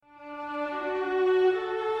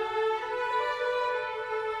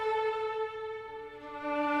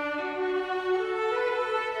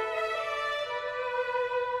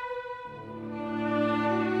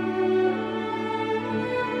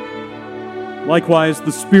Likewise,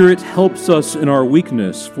 the Spirit helps us in our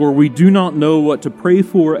weakness, for we do not know what to pray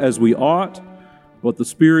for as we ought, but the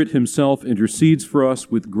Spirit himself intercedes for us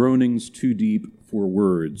with groanings too deep for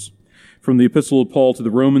words. From the Epistle of Paul to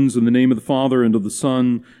the Romans, in the name of the Father, and of the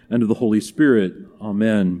Son, and of the Holy Spirit.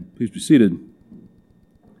 Amen. Please be seated.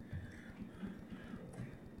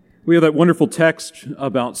 We have that wonderful text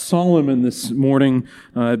about Solomon this morning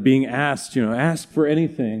being asked, ask for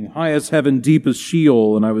anything, high as heaven, deep as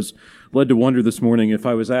Sheol. And I was led to wonder this morning, if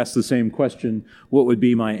I was asked the same question, what would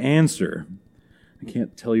be my answer? I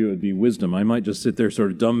can't tell you it would be wisdom. I might just sit there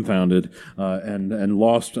sort of dumbfounded and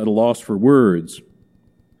lost at a loss for words.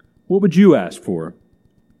 What would you ask for?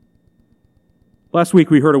 Last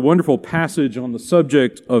week we heard a wonderful passage on the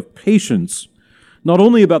subject of patience, not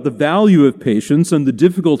only about the value of patience and the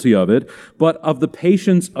difficulty of it, but of the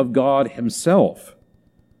patience of God himself.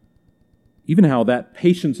 Even how that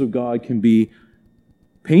patience of God can be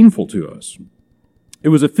painful to us. It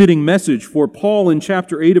was a fitting message, for Paul in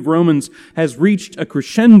chapter 8 of Romans has reached a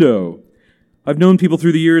crescendo. I've known people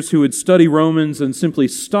through the years who would study Romans and simply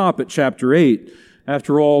stop at chapter 8.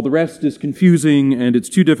 After all, the rest is confusing and it's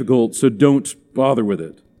too difficult, so don't bother with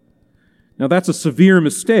it. Now that's a severe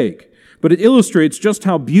mistake, but it illustrates just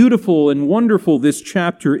how beautiful and wonderful this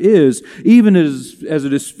chapter is, even as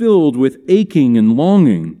it is filled with aching and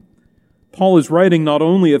longing. Paul is writing not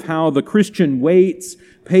only of how the Christian waits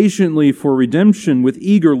patiently for redemption with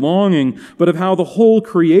eager longing, but of how the whole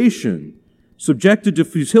creation, subjected to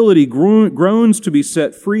futility, groans to be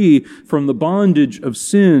set free from the bondage of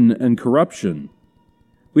sin and corruption.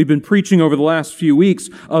 We've been preaching over the last few weeks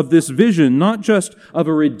of this vision, not just of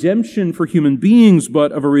a redemption for human beings,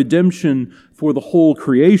 but of a redemption for the whole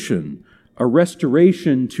creation, a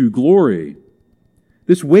restoration to glory.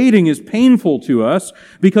 This waiting is painful to us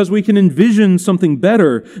because we can envision something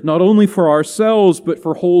better, not only for ourselves, but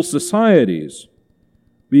for whole societies.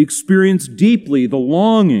 We experience deeply the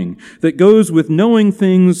longing that goes with knowing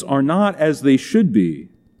things are not as they should be.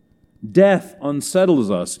 Death unsettles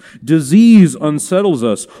us. Disease unsettles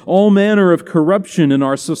us. All manner of corruption in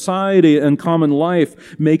our society and common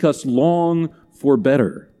life make us long for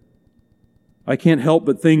better. I can't help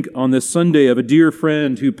but think on this Sunday of a dear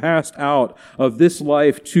friend who passed out of this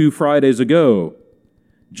life 2 Fridays ago.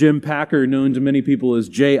 Jim Packer, known to many people as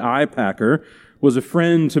J.I. Packer, was a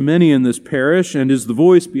friend to many in this parish and is the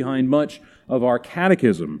voice behind much of our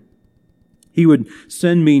catechism. He would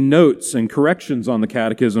send me notes and corrections on the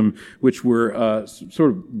catechism, which were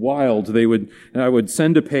sort of wild. I would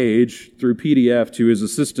send a page through PDF to his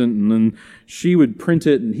assistant, and then she would print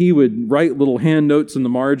it, and he would write little hand notes in the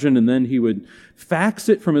margin, and then he would fax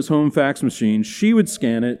it from his home fax machine. She would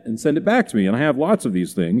scan it and send it back to me, and I have lots of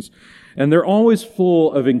these things. And they're always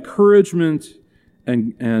full of encouragement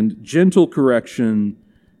and gentle correction,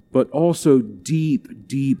 but also deep,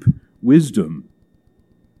 deep wisdom.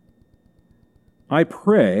 I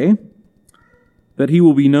pray that he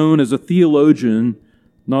will be known as a theologian,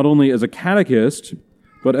 not only as a catechist,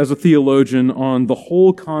 but as a theologian on the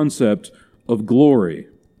whole concept of glory.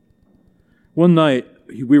 One night,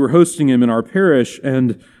 we were hosting him in our parish,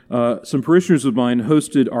 and some parishioners of mine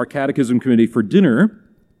hosted our catechism committee for dinner.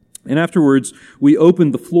 And afterwards, we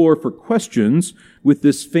opened the floor for questions with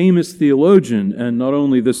this famous theologian, and not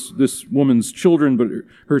only this woman's children, but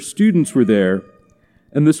her students were there.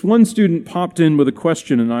 And this one student popped in with a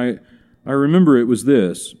question, and I remember it was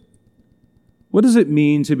this: what does it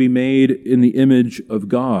mean to be made in the image of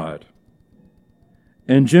God?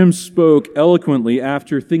 And Jim spoke eloquently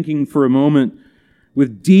after thinking for a moment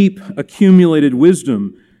with deep accumulated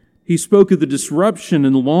wisdom. He spoke of the disruption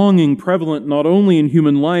and longing prevalent not only in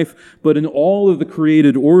human life, but in all of the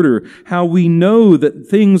created order, how we know that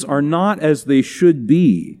things are not as they should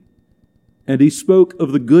be. And he spoke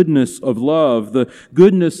of the goodness of love, the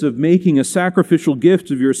goodness of making a sacrificial gift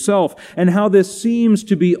of yourself, and how this seems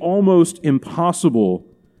to be almost impossible,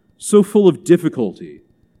 so full of difficulty,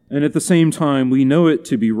 and at the same time we know it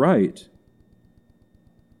to be right.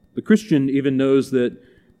 The Christian even knows that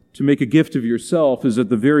to make a gift of yourself is at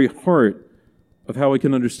the very heart of how we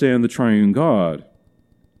can understand the triune God.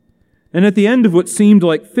 And at the end of what seemed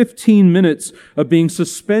like 15 minutes of being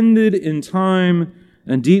suspended in time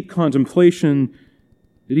and deep contemplation,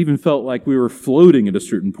 it even felt like we were floating at a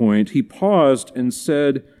certain point. He paused and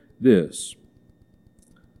said this: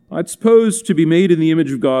 I'd suppose to be made in the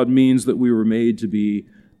image of God means that we were made to be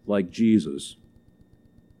like Jesus.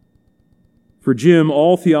 For Jim,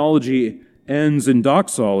 all theology ends in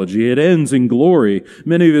doxology. It ends in glory.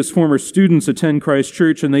 Many of his former students attend Christ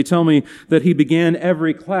Church, and they tell me that he began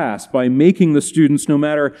every class by making the students, no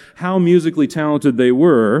matter how musically talented they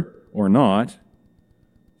were or not,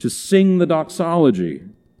 to sing the doxology,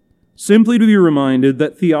 simply to be reminded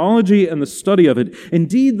that theology and the study of it,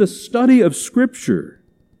 indeed the study of Scripture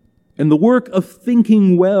and the work of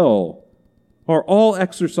thinking well, are all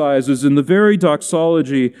exercises in the very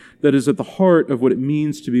doxology that is at the heart of what it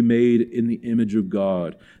means to be made in the image of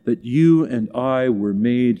God, that you and I were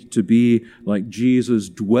made to be like Jesus,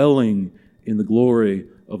 dwelling in the glory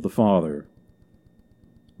of the Father.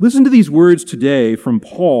 Listen to these words today from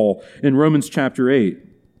Paul in Romans chapter 8,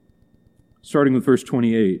 starting with verse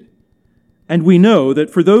 28. And we know that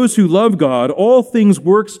for those who love God, all things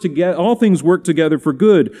work together for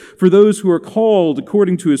good, for those who are called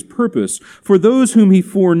according to his purpose. For those whom he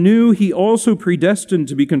foreknew, he also predestined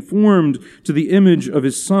to be conformed to the image of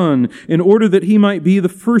his Son, in order that he might be the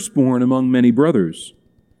firstborn among many brothers.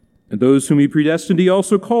 And those whom he predestined, he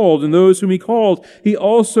also called, and those whom he called, he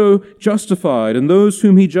also justified, and those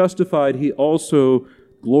whom he justified, he also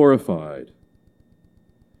glorified.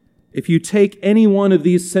 If you take any one of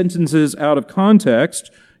these sentences out of context,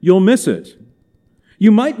 you'll miss it.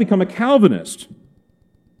 You might become a Calvinist.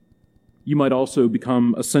 You might also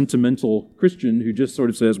become a sentimental Christian who just sort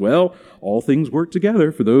of says, well, all things work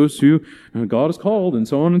together for those who God has called, and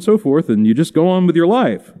so on and so forth, and you just go on with your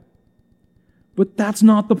life. But that's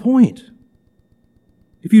not the point.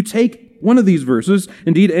 If you take one of these verses,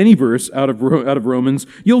 indeed any verse out of Romans,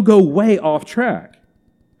 you'll go way off track.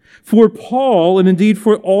 For Paul, and indeed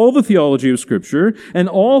for all the theology of Scripture, and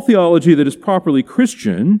all theology that is properly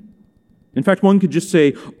Christian, in fact, one could just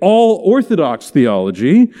say all Orthodox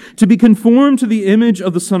theology, to be conformed to the image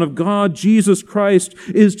of the Son of God, Jesus Christ,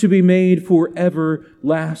 is to be made for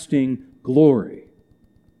everlasting glory.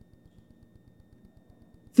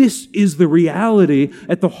 This is the reality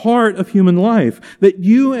at the heart of human life, that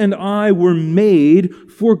you and I were made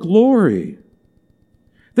for glory.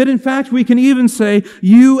 That in fact we can even say,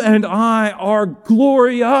 you and I are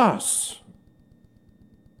glorious.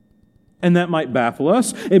 And that might baffle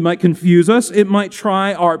us, it might confuse us, it might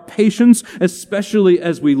try our patience, especially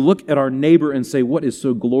as we look at our neighbor and say, what is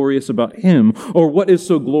so glorious about him? Or what is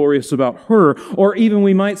so glorious about her? Or even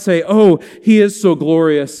we might say, oh, he is so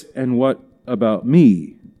glorious, and what about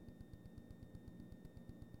me?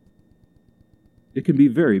 It can be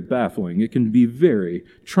very baffling. It can be very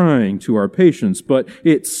trying to our patience. But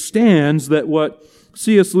it stands that what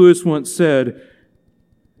C.S. Lewis once said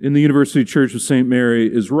in the University Church of St.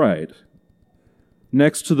 Mary is right.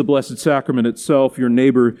 Next to the Blessed Sacrament itself, your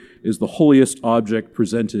neighbor is the holiest object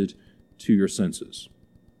presented to your senses.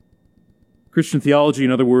 Christian theology,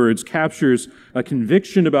 in other words, captures a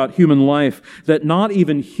conviction about human life that not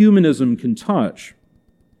even humanism can touch.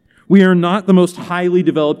 We are not the most highly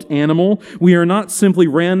developed animal. We are not simply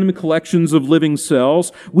random collections of living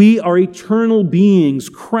cells. We are eternal beings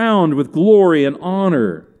crowned with glory and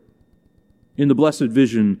honor in the blessed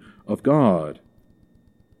vision of God.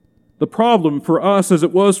 The problem for us, as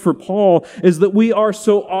it was for Paul, is that we are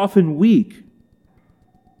so often weak.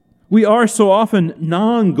 We are so often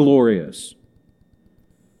non-glorious.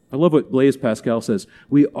 I love what Blaise Pascal says.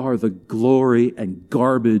 We are the glory and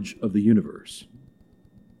garbage of the universe.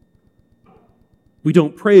 We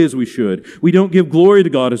don't pray as we should. We don't give glory to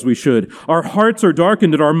God as we should. Our hearts are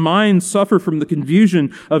darkened and our minds suffer from the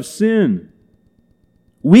confusion of sin.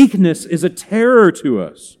 Weakness is a terror to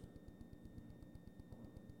us.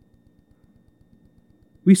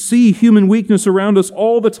 We see human weakness around us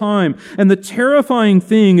all the time, and the terrifying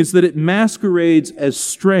thing is that it masquerades as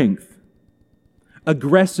strength.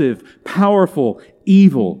 Aggressive, powerful,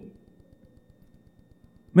 evil.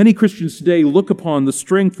 Many Christians today look upon the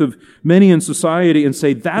strength of many in society and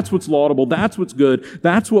say, that's what's laudable, that's what's good,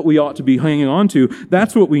 that's what we ought to be hanging on to,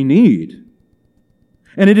 that's what we need.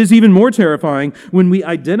 And it is even more terrifying when we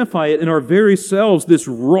identify it in our very selves, this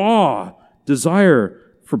raw desire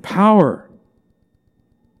for power.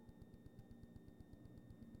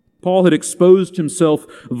 Paul had exposed himself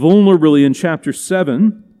vulnerably in chapter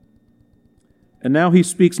 7, and now he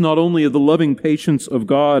speaks not only of the loving patience of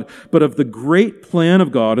God, but of the great plan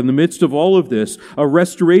of God in the midst of all of this, a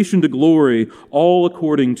restoration to glory, all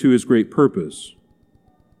according to his great purpose.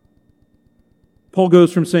 Paul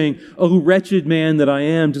goes from saying, "Oh, wretched man that I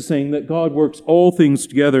am," to saying that God works all things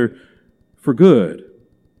together for good.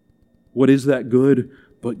 What is that good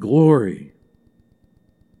but glory?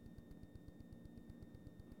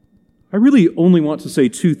 I really only want to say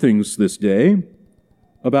two things this day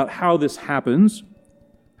about how this happens,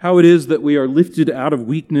 how it is that we are lifted out of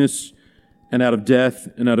weakness and out of death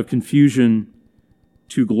and out of confusion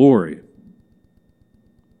to glory.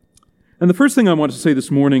 And the first thing I want to say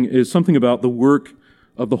this morning is something about the work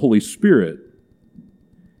of the Holy Spirit.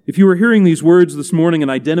 If you are hearing these words this morning and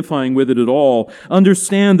identifying with it at all,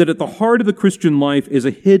 understand that at the heart of the Christian life is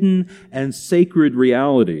a hidden and sacred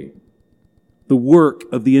reality, the work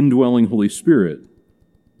of the indwelling Holy Spirit.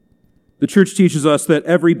 The church teaches us that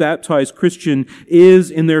every baptized Christian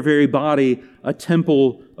is in their very body a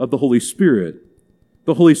temple of the Holy Spirit,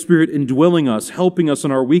 the Holy Spirit indwelling us, helping us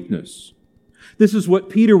in our weakness. This is what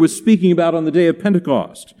Peter was speaking about on the day of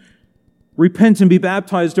Pentecost. Repent and be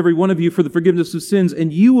baptized, every one of you, for the forgiveness of sins,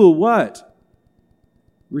 and you will what?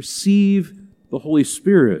 Receive the Holy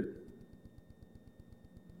Spirit.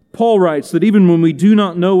 Paul writes that even when we do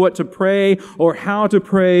not know what to pray or how to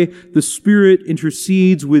pray, the Spirit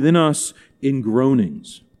intercedes within us in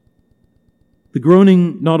groanings. The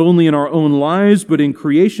groaning, not only in our own lives, but in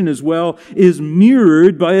creation as well, is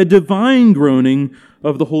mirrored by a divine groaning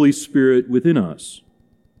of the Holy Spirit within us.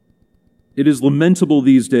 It is lamentable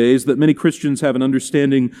these days that many Christians have an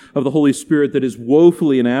understanding of the Holy Spirit that is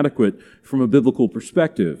woefully inadequate from a biblical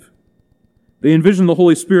perspective. They envision the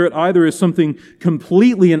Holy Spirit either as something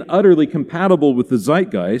completely and utterly compatible with the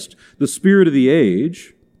zeitgeist, the spirit of the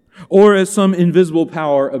age, or as some invisible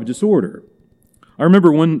power of disorder. I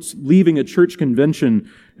remember once leaving a church convention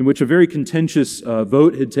in which a very contentious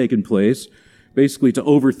vote had taken place, basically to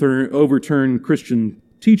overturn Christian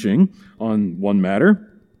teaching on one matter.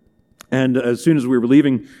 And as soon as we were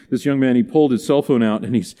leaving, this young man, he pulled his cell phone out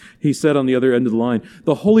and he said on the other end of the line,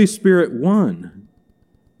 "The Holy Spirit won."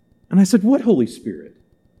 And I said, "What Holy Spirit?"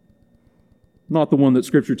 Not the one that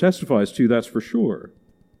Scripture testifies to, that's for sure.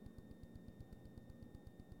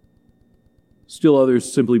 Still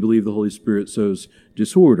others simply believe the Holy Spirit sows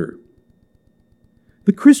disorder.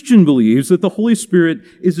 The Christian believes that the Holy Spirit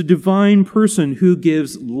is a divine person who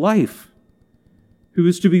gives life, who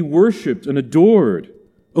is to be worshiped and adored,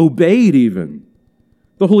 obeyed even.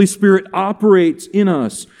 The Holy Spirit operates in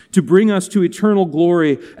us to bring us to eternal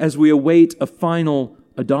glory as we await a final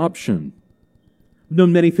adoption. I've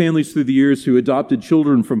known many families through the years who adopted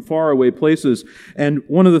children from faraway places, and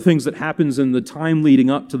one of the things that happens in the time leading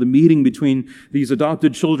up to the meeting between these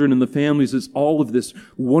adopted children and the families is all of this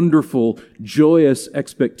wonderful, joyous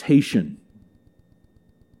expectation.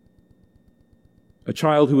 A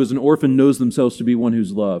child who is an orphan knows themselves to be one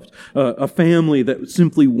who's loved. A family that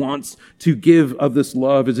simply wants to give of this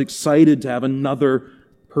love is excited to have another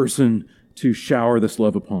person to shower this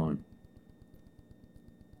love upon.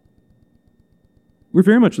 We're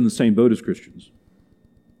very much in the same boat as Christians.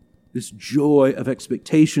 This joy of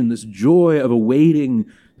expectation, this joy of awaiting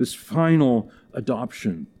this final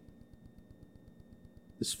adoption,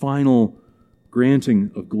 this final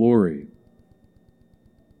granting of glory.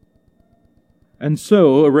 And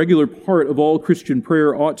so, a regular part of all Christian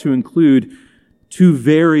prayer ought to include two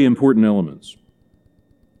very important elements.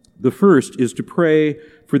 The first is to pray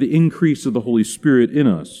for the increase of the Holy Spirit in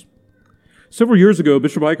us. Several years ago,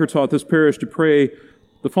 Bishop Eicher taught this parish to pray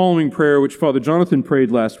the following prayer, which Father Jonathan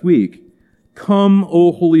prayed last week. Come,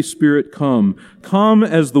 O Holy Spirit, come. Come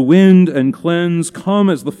as the wind and cleanse. Come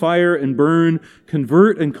as the fire and burn.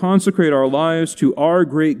 Convert and consecrate our lives to our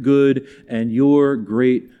great good and your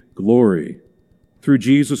great glory. Through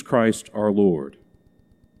Jesus Christ our Lord.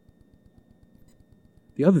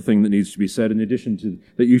 The other thing that needs to be said, in addition to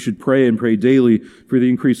that you should pray and pray daily for the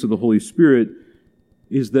increase of the Holy Spirit,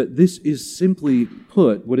 is that this is simply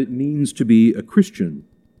put what it means to be a Christian.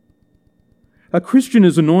 A Christian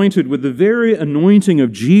is anointed with the very anointing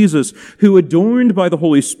of Jesus, who, adorned by the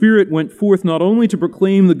Holy Spirit, went forth not only to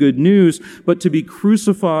proclaim the good news, but to be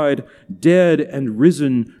crucified, dead, and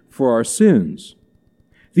risen for our sins.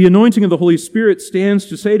 The anointing of the Holy Spirit stands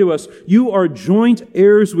to say to us, you are joint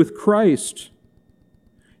heirs with Christ.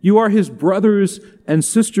 You are His brothers and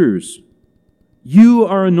sisters. You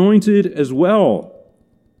are anointed as well.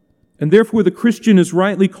 And therefore the Christian is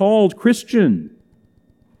rightly called Christian,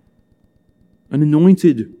 an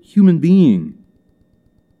anointed human being.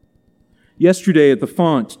 Yesterday at the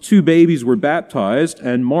font, 2 babies were baptized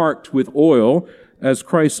and marked with oil as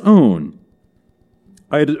Christ's own.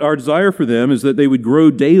 Our desire for them is that they would grow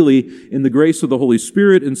daily in the grace of the Holy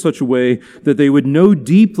Spirit in such a way that they would know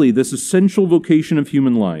deeply this essential vocation of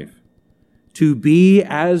human life, to be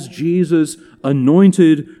as Jesus,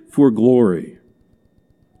 anointed for glory,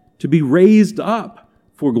 to be raised up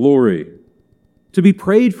for glory, to be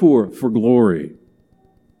prayed for glory,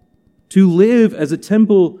 to live as a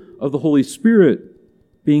temple of the Holy Spirit,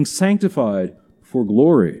 being sanctified for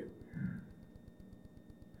glory.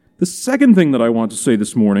 The second thing that I want to say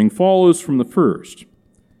this morning follows from the first,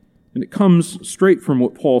 and it comes straight from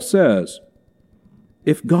what Paul says.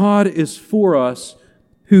 If God is for us,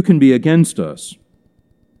 who can be against us?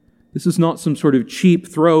 This is not some sort of cheap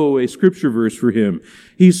throwaway scripture verse for him.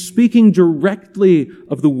 He's speaking directly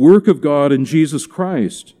of the work of God in Jesus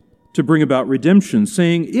Christ to bring about redemption,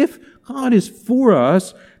 saying, if God is for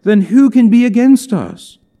us, then who can be against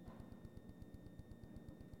us?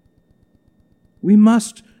 We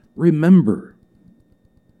must remember.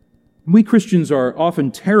 We Christians are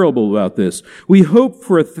often terrible about this. We hope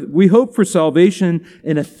for salvation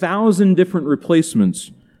in 1,000 different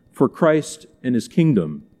replacements for Christ and His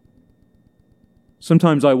kingdom.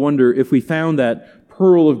 Sometimes I wonder, if we found that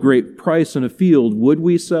pearl of great price in a field, would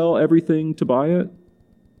we sell everything to buy it?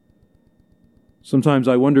 Sometimes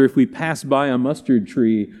I wonder, if we passed by a mustard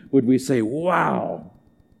tree, would we say, wow,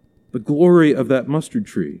 the glory of that mustard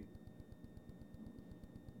tree?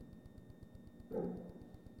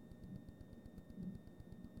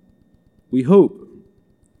 We hope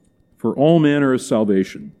for all manner of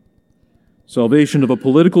salvation. Salvation of a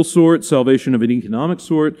political sort, salvation of an economic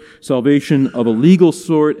sort, salvation of a legal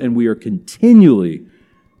sort, and we are continually,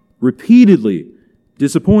 repeatedly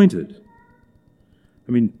disappointed.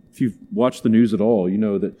 I mean, if you've watched the news at all, you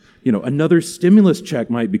know that, another stimulus check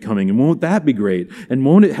might be coming, and won't that be great? And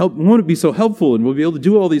won't it be so helpful, and we'll be able to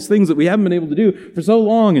do all these things that we haven't been able to do for so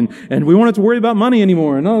long, and we won't have to worry about money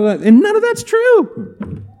anymore, and all that. And none of that's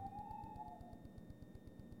true.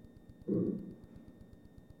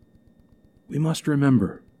 We must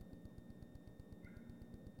remember.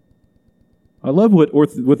 I love what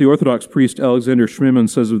the Orthodox priest Alexander Schmemann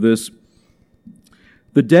says of this.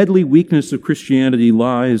 The deadly weakness of Christianity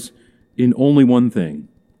lies in only one thing: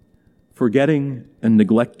 forgetting and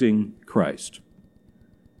neglecting Christ.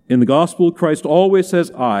 In the gospel, Christ always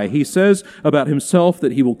says, I. He says about himself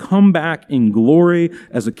that he will come back in glory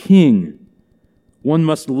as a king. One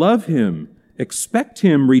must love him, expect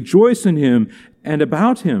him, rejoice in him, and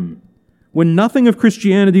about him. When nothing of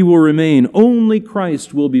Christianity will remain, only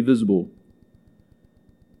Christ will be visible.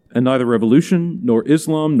 And neither revolution, nor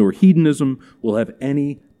Islam, nor hedonism will have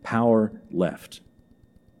any power left.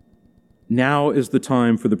 Now is the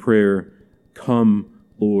time for the prayer, Come,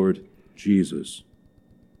 Lord Jesus.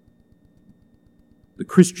 The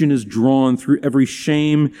Christian is drawn through every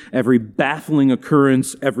shame, every baffling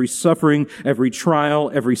occurrence, every suffering, every trial,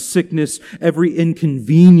 every sickness, every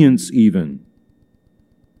inconvenience even.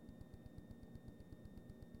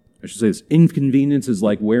 I should say this, inconvenience is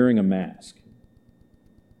like wearing a mask.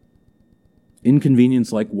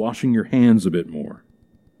 Inconvenience like washing your hands a bit more.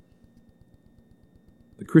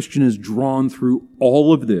 The Christian is drawn through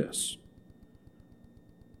all of this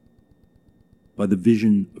by the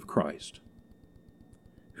vision of Christ,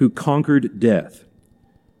 who conquered death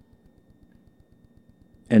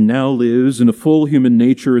and now lives in a full human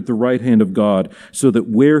nature at the right hand of God, so that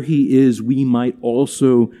where he is, we might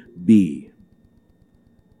also be.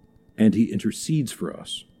 And he intercedes for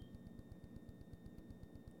us.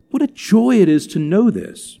 What a joy it is to know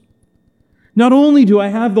this. Not only do I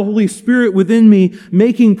have the Holy Spirit within me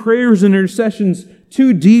making prayers and intercessions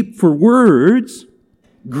too deep for words,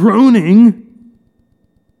 groaning,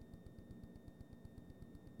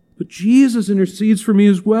 but Jesus intercedes for me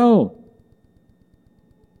as well.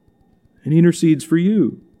 And he intercedes for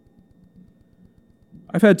you.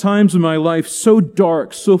 I've had times in my life so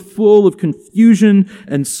dark, so full of confusion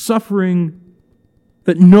and suffering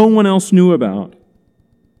that no one else knew about.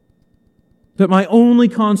 That my only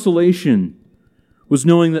consolation was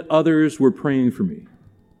knowing that others were praying for me.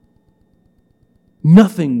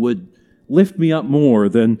 Nothing would lift me up more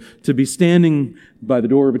than to be standing by the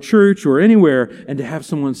door of a church or anywhere and to have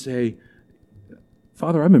someone say,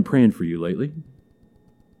 Father, I've been praying for you lately.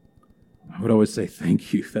 I would always say,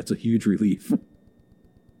 thank you. That's a huge relief.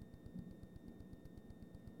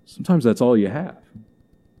 Sometimes that's all you have.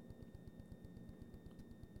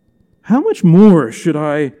 How much more should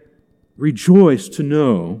I rejoice to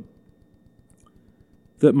know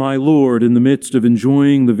that my Lord, in the midst of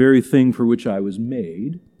enjoying the very thing for which I was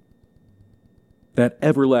made, that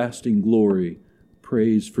everlasting glory,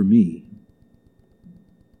 prays for me?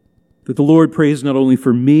 That the Lord prays not only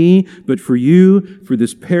for me, but for you, for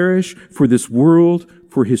this parish, for this world,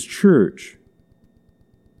 for His church.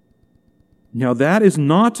 Now, that is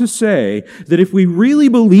not to say that if we really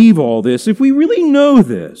believe all this, if we really know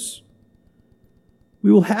this,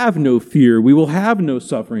 we will have no fear, we will have no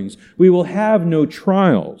sufferings, we will have no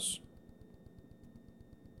trials.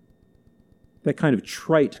 That kind of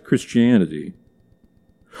trite Christianity.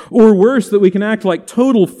 Or worse, that we can act like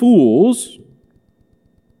total fools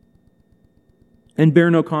and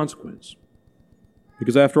bear no consequence.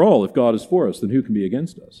 Because after all, if God is for us, then who can be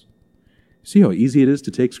against us? See how easy it is to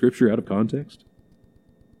take Scripture out of context?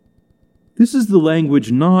 This is the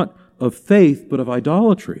language not of faith, but of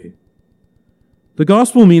idolatry. The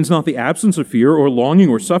gospel means not the absence of fear or longing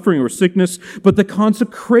or suffering or sickness, but the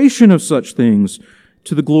consecration of such things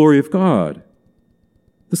to the glory of God.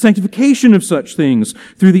 The sanctification of such things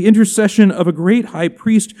through the intercession of a great high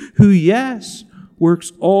priest who, yes,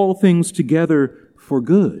 works all things together for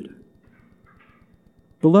good.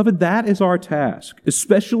 Beloved, that is our task,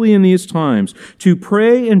 especially in these times, to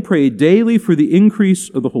pray and pray daily for the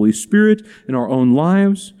increase of the Holy Spirit in our own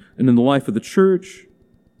lives and in the life of the church,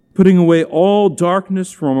 putting away all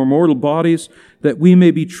darkness from our mortal bodies, that we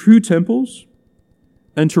may be true temples,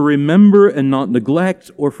 and to remember and not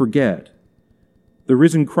neglect or forget the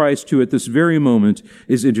risen Christ who at this very moment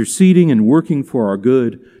is interceding and working for our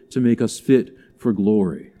good to make us fit for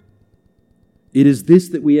glory. It is this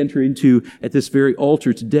that we enter into at this very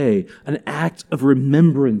altar today, an act of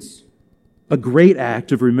remembrance, a great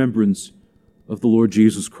act of remembrance of the Lord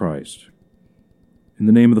Jesus Christ. In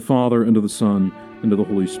the name of the Father, and of the Son, and of the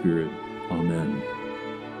Holy Spirit. Amen.